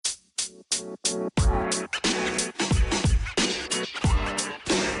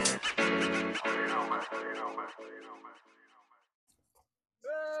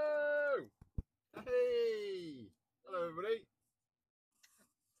Hey! Hello, everybody.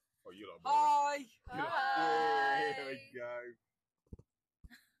 Oh, you lot. Hi! Hi! Here we go.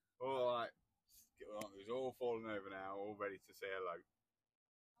 All right. It's all falling over now, all ready to say hello.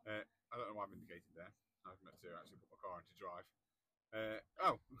 I don't know why I'm indicating there. I was meant to actually put my car in to drive.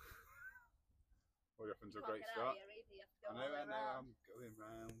 We're off into a great start. I know, I'm going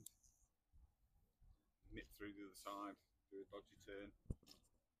round. Nip through the other side, do a dodgy turn.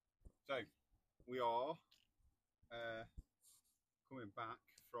 So, we are coming back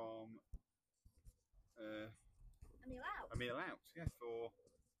from a meal out, yeah, for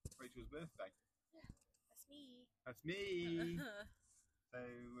Rachel's birthday. Yeah, that's me. That's me. So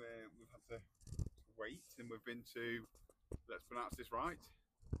we've had to wait, and we've been to, let's pronounce this right,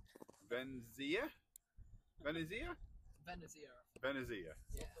 Venezia. Venezia.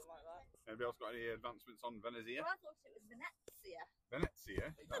 Yeah. Something like that. Anybody else got any advancements on Venezia? Well, I thought it was Venezia. Venezia?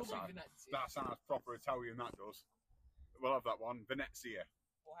 That sounds proper Italian, that does. We'll have that one, Venezia.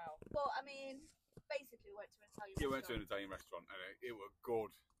 Wow. But I mean, basically, we went to an Italian restaurant. You went to an Italian restaurant, and it was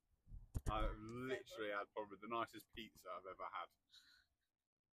good. I literally had probably the nicest pizza I've ever had.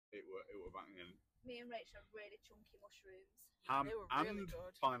 It were banging. Me and Rachel had really chunky mushrooms. Ham They were really and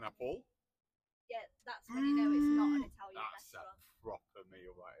good. pineapple. Yeah, that's when you know it's not an Italian That's restaurant. a proper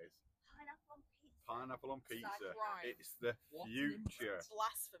meal, that is. Pineapple on pizza. Pineapple on pizza. Right. It's the What an future.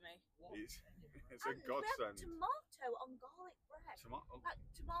 Blasphemy. It's a And we had godsend. tomato on garlic bread. Tomato. Like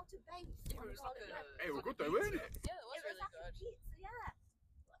tomato based It on was like garlic a- bread. It was good though, weren't it? Yeah, it was It was really like a good. pizza, yeah.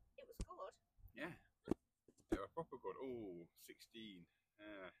 It was good. Yeah. They were proper good. Oh, 16.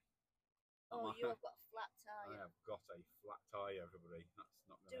 Yeah. Oh, you have got a flat I tire. have got a flat tyre, everybody. That's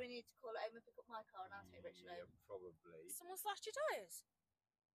not Do gonna... we need to call it home and pick up my car and I'll take Richard Yeah, home? probably. Someone slashed your tyres?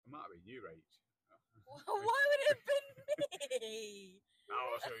 It might have been you, Rach. Why would it have been me?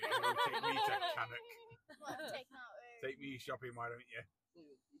 Oh, so you want to take me to Cannock. Take Take me shopping, why don't you?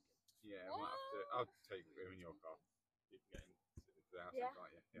 Yeah, I might have to. I'll take you in your car. You can get into the house, Yeah.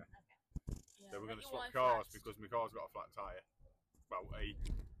 can't you? Yeah. Yeah, So we're going to let your swap wife cars rest. because my car's got a flat tyre. Well, a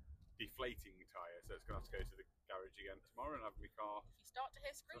deflating tyre, so it's going to have to go to the garage again tomorrow and have my car. If you start to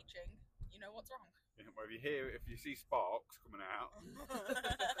hear screeching, you know what's wrong. Yeah, well, if you see sparks coming out,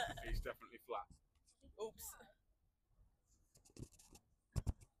 it's definitely flat. Oops.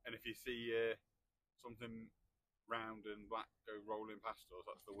 And if you see something round and black go rolling past us,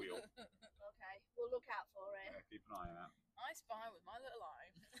 that's the wheel. Okay, we'll look out for it. Yeah, keep an eye out. I spy with my little eye.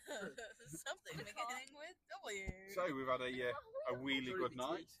 Something beginning with W. So we've had a really good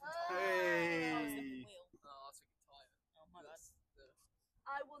night. I was Hey! thinking wheel. Oh, that's a good tyre. Oh, my bad.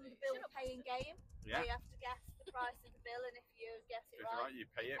 I won the bill paying game. Yeah. So you have to guess the price of the bill, and if you guess it If you're right, right, you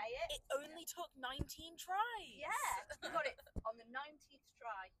pay it. It only took 19 tries. Yeah, we got it on the 19th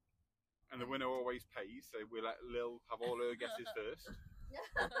try. And the winner always pays, so we'll let Lil have all her guesses first.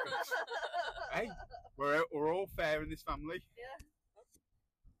 Hey, we're all fair in this family. Yeah.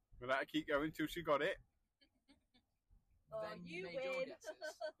 We'll let her keep going till she got it. Oh, Then you made your win. guesses.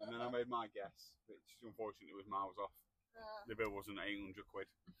 And then I made my guess, which unfortunately was miles off. The bill wasn't 800 quid,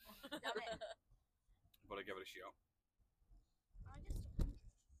 Damn it. but I gave it a shot.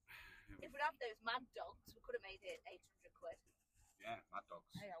 If we'd had those mad dogs, we could have made it 800 quid. Yeah, mad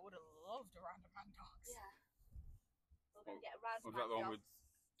dogs. Hey, I would have loved a random man dogs. Yeah. We're going to get a random Was that the one dogs. with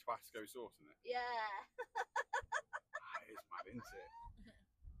Tabasco sauce in it? Yeah. It's mad, isn't it?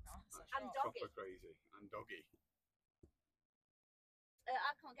 That's a And shock. doggy. Proper crazy. And doggy.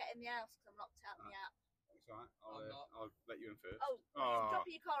 I can't get in the house because I'm locked out in the app. It's alright, I'm not. I'll let you in first. Oh, you're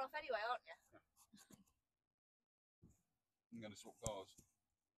dropping your car off anyway, aren't you? I'm going to swap cars.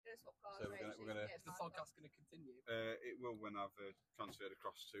 Gonna swap cars, So we're gonna- Is the podcast going to continue? It will when I've transferred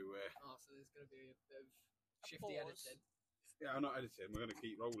across to... Oh, so there's going to be a bit of A shifty pause. editing. yeah, I'm not editing. We're going to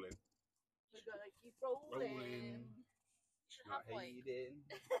keep rolling. We're gonna keep rolling. You should have like, hating.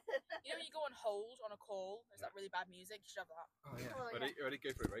 you know when you go on hold on a call, there's that really bad music, you should have that. Oh, yeah. Oh, Ready? Ready?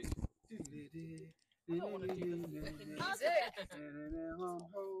 Go for it, Rach. I don't want to do the flipping Oh, music. On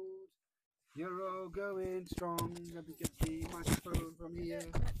hold. You're all going strong. Let me get the microphone from here.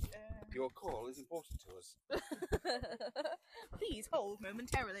 Your call is important to us. Please hold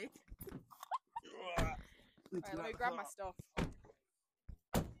momentarily. Right, let me grab my stuff.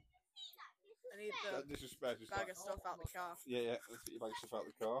 I need the Disrespect. bag of stuff out the car. Yeah, let's get your bag of stuff out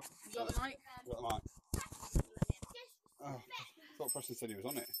of the car. You got the mic? Got the mic. Oh, I thought Preston said he was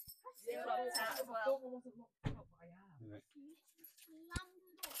on it. You're locked out as well. Yeah.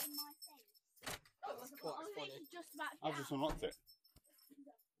 Slammed up in my face. actually. Just about I've just unlocked it.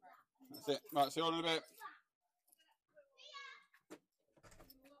 That's it. Right, see you all in a bit.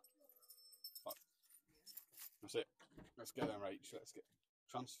 Right. That's it. Let's go then, Rach. Let's get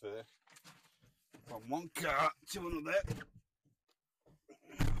transfer from one car to another.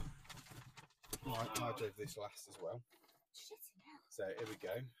 Right, I drove this last as well. So here we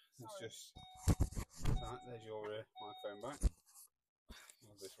go. Let's just. Right, there's your microphone back.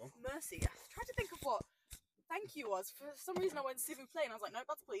 There's this one. Mercy. I tried to think of what thank you was. For some reason I went to see me play and I was like, no,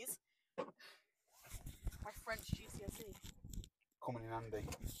 that's please. My French GCSE. Coming in handy.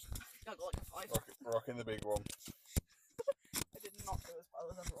 I got like a 5. Rocking the big one. I did not do as well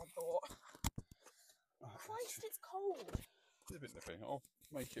as everyone thought. Christ, it's cold. It's a bit nippy. I'll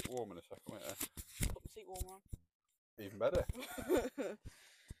make it warm in a second, won't I? Put the seat warmer on. Even better.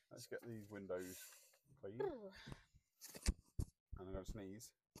 Let's get these windows clean. And I'm going to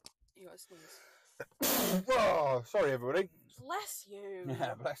sneeze. You got to sneeze. Oh, sorry everybody. Bless you.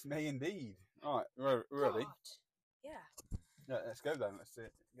 Yeah, bless me indeed. Alright, we're ready. God. Yeah. Yeah, let's go then. Let's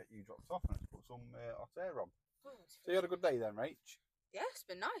get you dropped off and let's put some hot air on. Oh, So you had a good day then, Rach? yeah, it's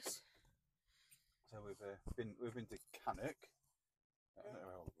been nice. So we've been to Cannock. I don't know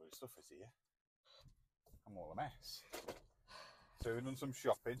where all the bloody stuff is here. I'm all a mess. So we've done some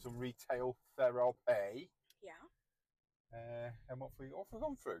shopping, some retail therapy. Yeah. And what have we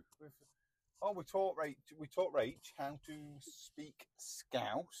gone through? We taught Rach how to speak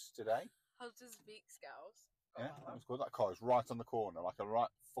Scouse today. How to speak Scouse. Yeah, that was good. That car is right on the corner, like a right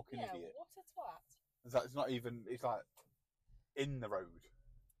fucking idiot. What a twat. It's not even. It's like in the road.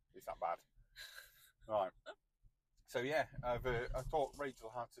 It's that bad. Right. So yeah, I taught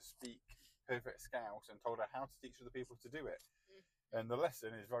Rachel how to speak perfect Scouse and told her how to teach other people to do it. And the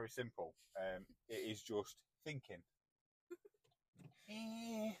lesson is very simple. It is just thinking.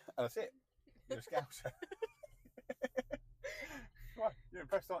 And that's it. You're a Scouser. Right, you're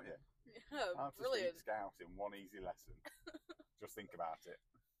impressed, aren't you? Yeah, How to brilliant. speak Scouse in one easy lesson. Just think about it.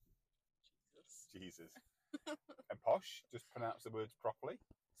 Jesus. And posh, just pronounce the words properly.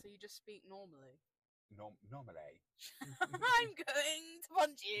 So you just speak normally? Normally. I'm going to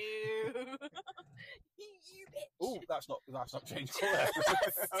punch you. You bitch. Oh, that's not changed colour.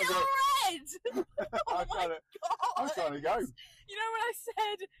 Still red. Oh my God. I'm trying to go. You know when I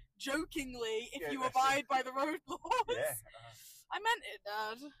said jokingly, if Yeah, you that's abide by the road laws? Yeah. I meant it,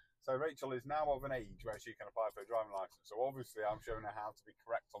 Dad. So Rachel is now of an age where she can apply for a driving licence. So obviously I'm showing her how to be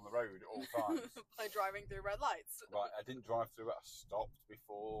correct on the road at all times. By driving through red lights. Right, I didn't drive through it. I stopped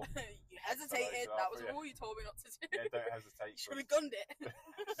before. You hesitated. So That was yeah. all you told me not to do. Yeah, don't hesitate. Should have gunned it.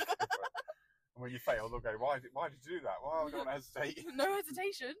 And when you fail, they'll go, why did you do that? Well, I don't want to hesitate. No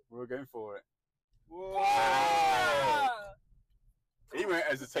hesitation. We're going for it. Whoa! Ah! He weren't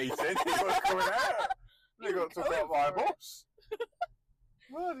hesitating. He was coming out. They You got were took out going by a for it. bus.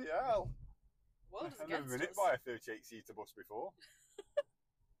 Bloody hell. World is I've never against been hit us. by a 38-seater bus before.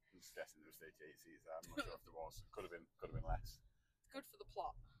 I'm just guessing there was 38 seats there. I'm not sure if there was. Could have been less. Good for the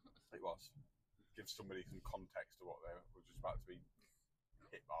plot. It was. Give somebody some context to what they were just about to be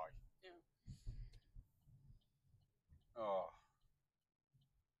hit by. Yeah. Oh.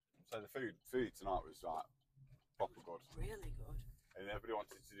 So the food tonight was like proper good. Really good. And everybody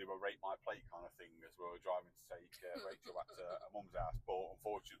wanted to do a rate my plate kind of thing as we were driving to take Rachel back to her mum's house. But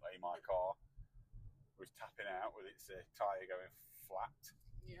unfortunately, my car was tapping out with its tyre going flat.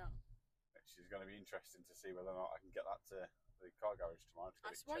 Yeah. Which is going to be interesting to see whether or not I can get that to the car garage tomorrow. To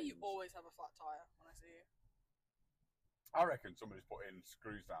I get it swear you changed. always have a flat tyre when I see you. I reckon somebody's put in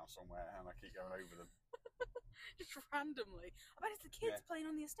screws down somewhere and I keep going over them. Just randomly. I bet it's the kids Yeah.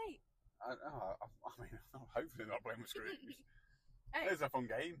 playing on the estate. I mean, hopefully not playing with screws. Hey, It's a fun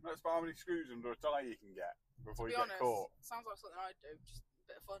game. Let's buy how many screws under a tyre you can get to before be you honest, get caught. sounds like something I'd do. Just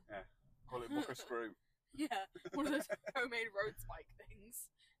a bit of fun. Call it book a screw. Yeah, one of those homemade road spike things.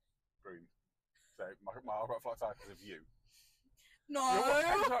 Brilliant. So I've got a flat tyre because of you. No!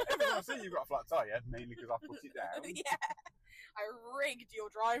 Every time I see you've got a flat tyre, mainly because I put it down. Yeah, I rigged your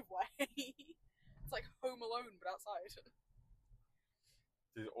driveway. It's like Home Alone, but outside. It's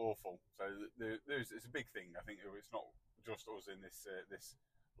awful. So it's a big thing. I think it's not just us in this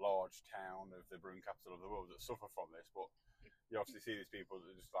large town of the brewing capital of the world that suffer from this, but you obviously see these people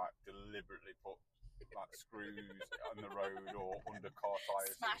that just like deliberately put like screws on the road or under car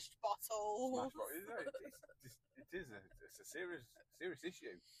tyres. Smashed bottles. It's a serious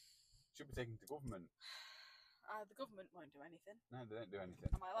issue. Should be taken to government. The government won't do anything. No, they don't do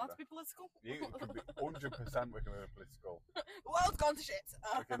anything. Am I allowed to be political? You could be 100% we can be political. The world's gone to shit.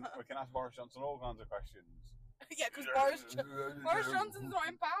 We can ask Boris Johnson all kinds of questions. Yeah, because Boris Johnson's not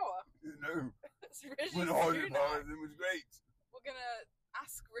in power. No. So Rishi When I did Sunak, it was great. we're gonna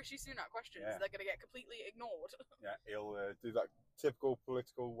ask Rishi Sunak questions. Yeah. They're gonna get completely ignored. Yeah, he'll do that typical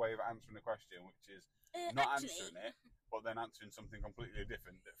political way of answering a question, which is not answering it, but then answering something completely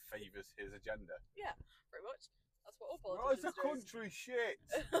different that favours his agenda. Yeah, pretty much. That's what all Oh, it's politicians the country shit.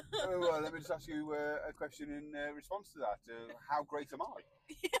 do. Oh, well, let me just ask you a question in response to that. How great am I?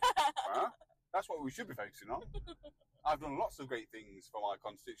 Yeah. Huh? That's what we should be focusing on. I've done lots of great things for my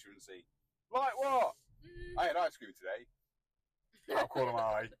constituency. Like what? I had ice cream today. How cool am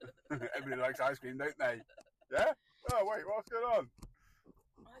I? Everybody likes ice cream, don't they? Yeah? Oh, wait, what's going on?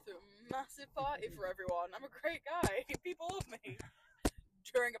 I threw a massive party for everyone. I'm a great guy. People love me.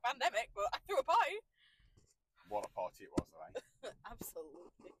 During a pandemic, but I threw a party. What a party it was, though.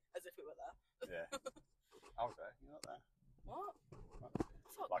 Absolutely. As if we were there. Yeah. I was there. You're not there. What?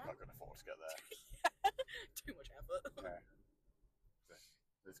 Fuck, Like man. I could afford to get there. Too much effort. Yeah.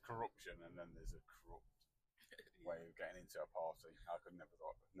 There's corruption and then there's a corrupt way of getting into a party. I could never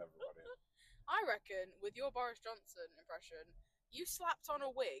got in. I reckon with your Boris Johnson impression, you slapped on a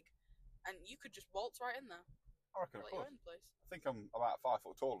wig and you could just waltz right in there. I reckon, of Like you're course. in the place. I think I'm about 5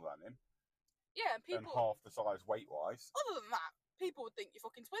 foot taller than him Yeah, and and people. half the size weight wise. Other than that, people would think you're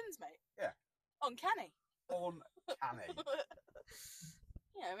fucking twins, mate. Yeah. Uncanny. Uncanny.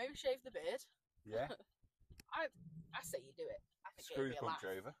 Yeah, maybe shave the beard. Yeah. I say you do it. I think Screw it'd the be a country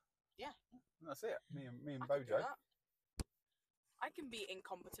laugh. over. Yeah. And that's it. Me and I can do Bojo. that. I can be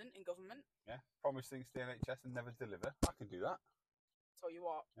incompetent in government. Yeah. Promise things to the NHS and never deliver. I can do that. Tell you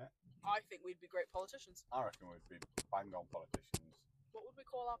what. Yeah. I think we'd be great politicians. I reckon we'd be bang on politicians. What would we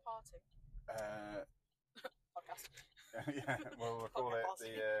call our party? Podcast. Yeah. Well, we'll call Okay, it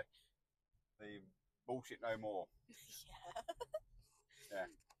party. the bullshit no more. Yeah. Yeah.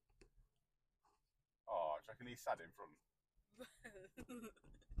 Oh, do you reckon he's sad in front?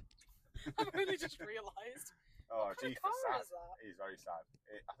 I've only just realised. Oh, What kind geez, of car sad. is that? He's very sad.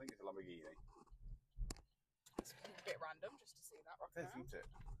 I think it's a Lamborghini. It's a bit random just to see that It rocking is, around. isn't it?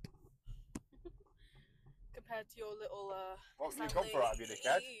 Compared to your little What can you Nissan come for out of you,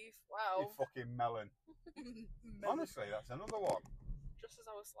 dickhead? Leaf. You Wow. fucking melon. Melon. Honestly, that's another one. Just as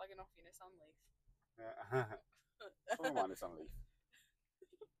I was slagging off your Nissan Leaf. Yeah. Some of mine is on leaf.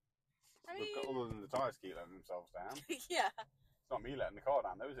 I mean, Other than the tyres keep letting themselves down. yeah. It's not me letting the car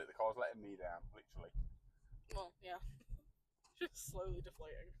down, though, is it? The car's letting me down, literally. Well, yeah. Just slowly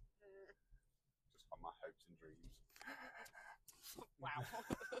deflating. Just on my hopes and dreams. Wow.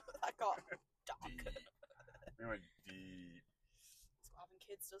 That got dark. Deep. We went deep. That's what having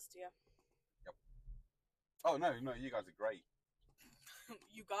kids does to you. Oh, no, you guys are great.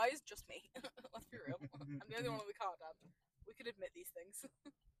 You guys, just me. Let's be real. I'm the only one we can't have. We could admit these things.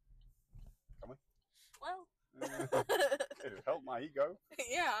 Can we? Well. It'll help my ego.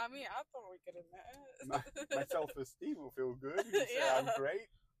 Yeah, I mean, I thought we could admit it. My self-esteem will feel good. You say Yeah. I'm great.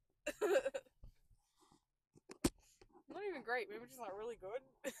 Not even great, maybe just like really good.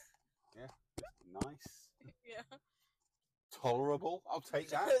 Nice. Yeah. Tolerable. I'll take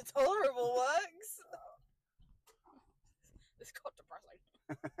that. Tolerable works. This got depressing.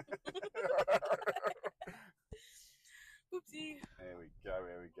 Oopsie. Here we go.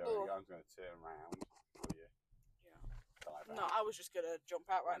 Oh. I'm going to turn around for you. Yeah. Like that. No, I was just gonna jump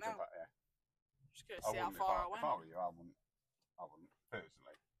out right now. Jump out, yeah. Just gonna I see how wouldn't far I if went. I were you, I wouldn't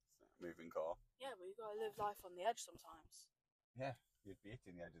personally. It's a moving car. Yeah, but you gotta live life on the edge sometimes. You'd be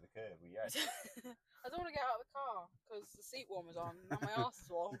hitting the edge of the curb with your head. I don't want to get out of the car because the seat warmer's on and my arse is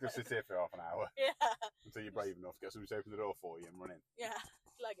warm. You could sit here for half an hour Yeah, until you're brave enough to get somebody to open the door for you and run in. yeah,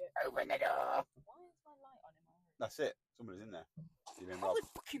 leg it. Open the door! Why is my light on in my room? That's it. Somebody's in there. You've been Holy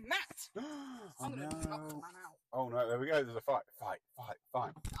robbed. fucking Matt! Oh I'm gonna knock the no. man out. Oh no, there we go. There's a fight. Fight. I'll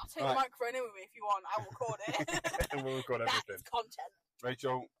take Right. the microphone in with me if you want. I will record it. And we'll record That everything. is content.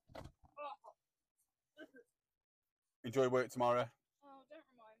 Rachel, enjoy work tomorrow. Oh, don't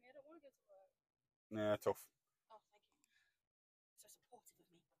remind me. I don't want to go to work. Yeah, tough. Oh, thank you. So supportive of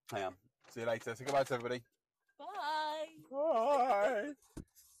me. I am. See you later. Say goodbye to everybody. Bye. Bye.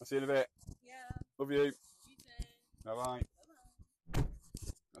 I'll see you in a bit. Yeah. Love you. You too. Bye bye. Bye-bye.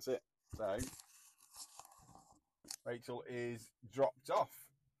 That's it. So, Rachel is dropped off.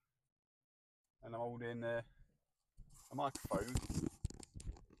 And I'm holding a microphone.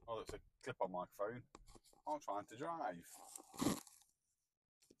 Oh, it's a clip-on microphone. I'm trying to drive.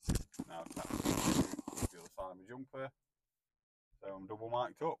 Now tap the other side of my jumper. So I'm double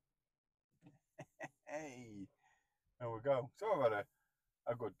mic'd up. Hey, there we go. So I've had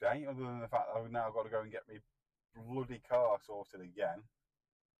a good day, other than the fact that I've now got to go and get my bloody car sorted again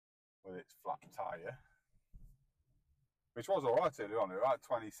with its flat tyre. which was alright early on. We were at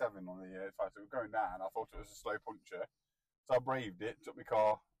 27 on the so we were going down. I thought it was a slow puncher. So I braved it, took my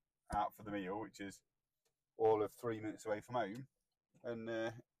car out for the meal, which is all of 3 minutes away from home. And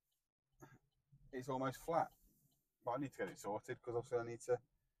it's almost flat. But I need to get it sorted because obviously I need to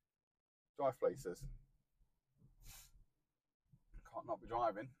drive places. Can't not be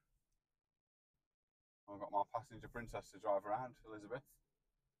driving. I've got my passenger princess to drive around, Elizabeth.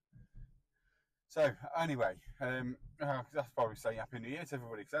 So anyway, that's probably saying Happy New Year to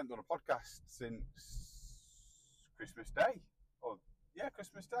everybody because I haven't done a podcast since Christmas Day.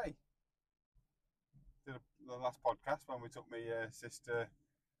 Christmas Day. Did the last podcast when we took my sister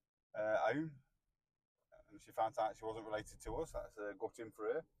home, and she found out she wasn't related to us. That's gutting for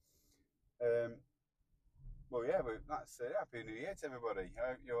her. Well, yeah, that's Happy New Year to everybody. I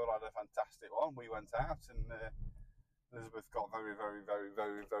hope you all had a fantastic one. We went out and Elizabeth got very, very, very,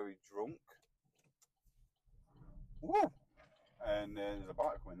 very, very drunk. Woo! And there's a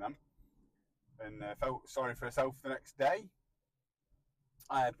bike coming then. And felt sorry for herself the next day.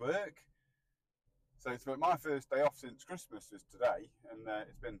 I had work. So it's my first day off since Christmas is today. And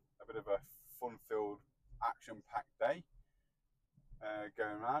it's been a bit of a fun-filled, action-packed day.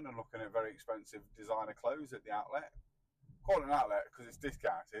 Going around and looking at very expensive designer clothes at the outlet. Call it an outlet because it's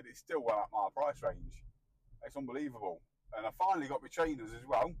discounted. It's still well at my price range. It's unbelievable. And I finally got my trainers as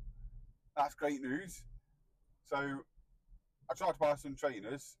well. That's great news. So I tried to buy some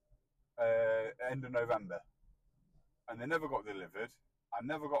trainers end of November. And they never got delivered. I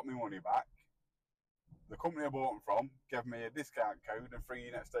never got my money back. The company I bought them from gave me a discount code and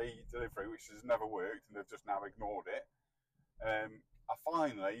free next day delivery, which has never worked, and they've just now ignored it.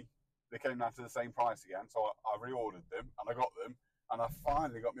 They came down to the same price again, so I reordered them and I got them, and I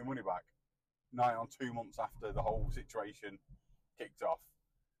finally got my money back. Nigh on 2 months after the whole situation kicked off,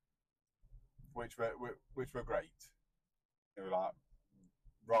 which were great. It was like,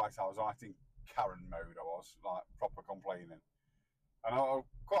 right, I was right in Karen mode. I was like proper complaining, and I was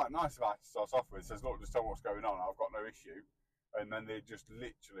quite nice about it to start off with. Says, look, just tell me what's going on. I've got no issue. And then they just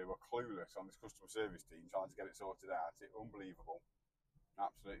literally were clueless on this customer service team trying to get it sorted out. It's unbelievable.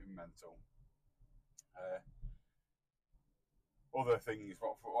 Absolutely mental. Other things,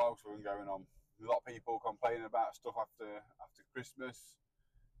 what else was going on? A lot of people complaining about stuff after Christmas.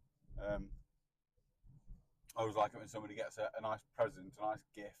 I always like it when somebody gets a nice present, a nice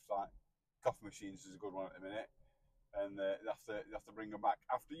gift, like coffee machines is a good one at the minute. And they have to bring them back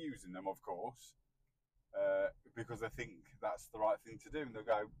after using them, of course. Because they think that's the right thing to do, and they'll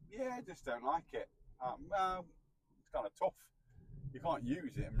go, yeah, I just don't like it. Well, it's kind of tough. You can't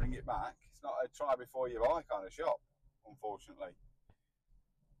use it and bring it back. It's not a try before you buy kind of shop, unfortunately.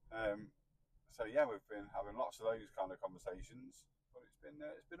 So yeah, we've been having lots of those kind of conversations, but it's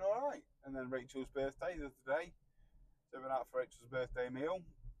been all right. And then Rachel's birthday the other day, so we went out for Rachel's birthday meal.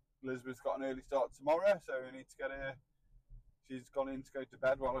 Elizabeth's got an early start tomorrow, so we need to get her. She's gone in to go to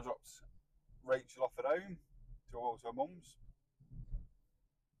bed while I dropped Rachel off at home to her mum's,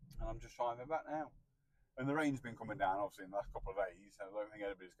 and I'm just driving back now. And the rain's been coming down obviously in the last couple of days, and I don't think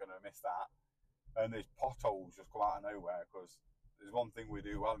anybody's going to miss that. And these potholes just come out of nowhere, because there's one thing we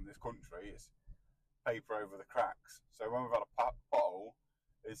do well in this country, it's paper over the cracks. So when we've had a pothole,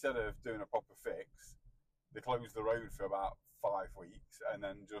 instead of doing a proper fix, they close the road for about 5 weeks and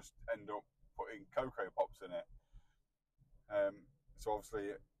then just end up putting Cocoa Pops in it. So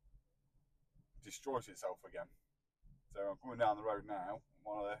obviously it destroys itself again. So I'm coming down the road now,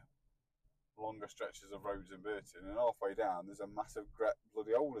 one of the longer stretches of roads in Burton, and halfway down there's a massive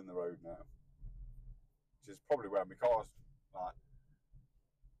bloody hole in the road now, which is probably where my car's like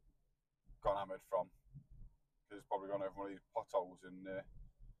gone hammered from, because it's probably gone over one of these potholes and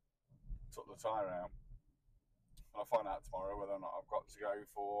took the tyre out. And I'll find out tomorrow whether or not I've got to go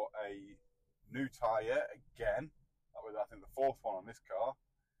for a new tyre again. That was, I think, the 4th one on this car,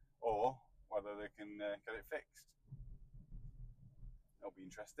 or whether they can get it fixed. It'll be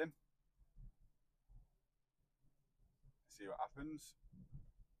interesting. See what happens.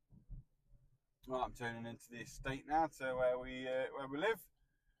 Well, I'm turning into the estate now, to where we live.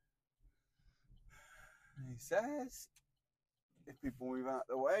 He says, if people move out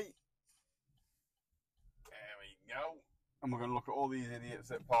the way, there we go. And we're going to look at all these idiots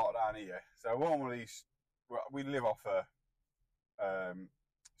that park down here. So one of these, we live off a,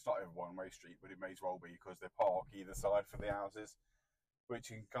 it's not a one-way street, but it may as well be, because they park either side for the houses, which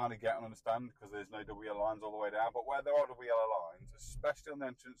you can kind of get and understand, because there's no double yellow lines all the way down. But where there are double yellow lines, especially on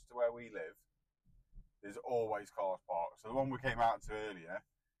the entrance to where we live, there's always cars parked. So the one we came out to earlier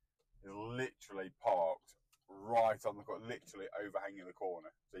is literally parked right on the corner, literally overhanging the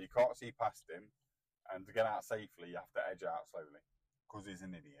corner. So you can't see past him. And to get out safely, you have to edge out slowly, because he's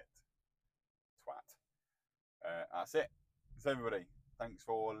an idiot. Twat. That's it. So everybody, thanks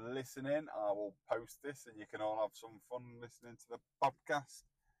for listening. I will post this and you can all have some fun listening to the podcast.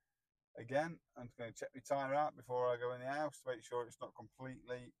 Again, I'm just going to check my tyre out before I go in the house to make sure it's not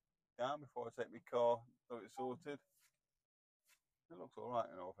completely down before I take my car so it's sorted. It looks alright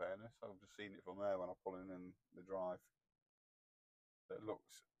in all fairness. I've just seen it from there when I pull in the drive. So it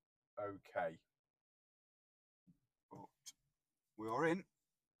looks okay. But we are in.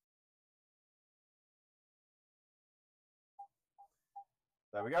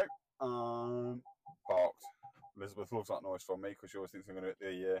 There we go. Parked. Elizabeth loves that noise from me because she always thinks I'm going to hit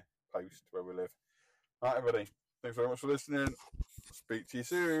the post where we live. Right, everybody. Thanks very much for listening. Speak to you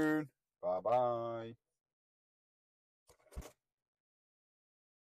soon. Bye bye.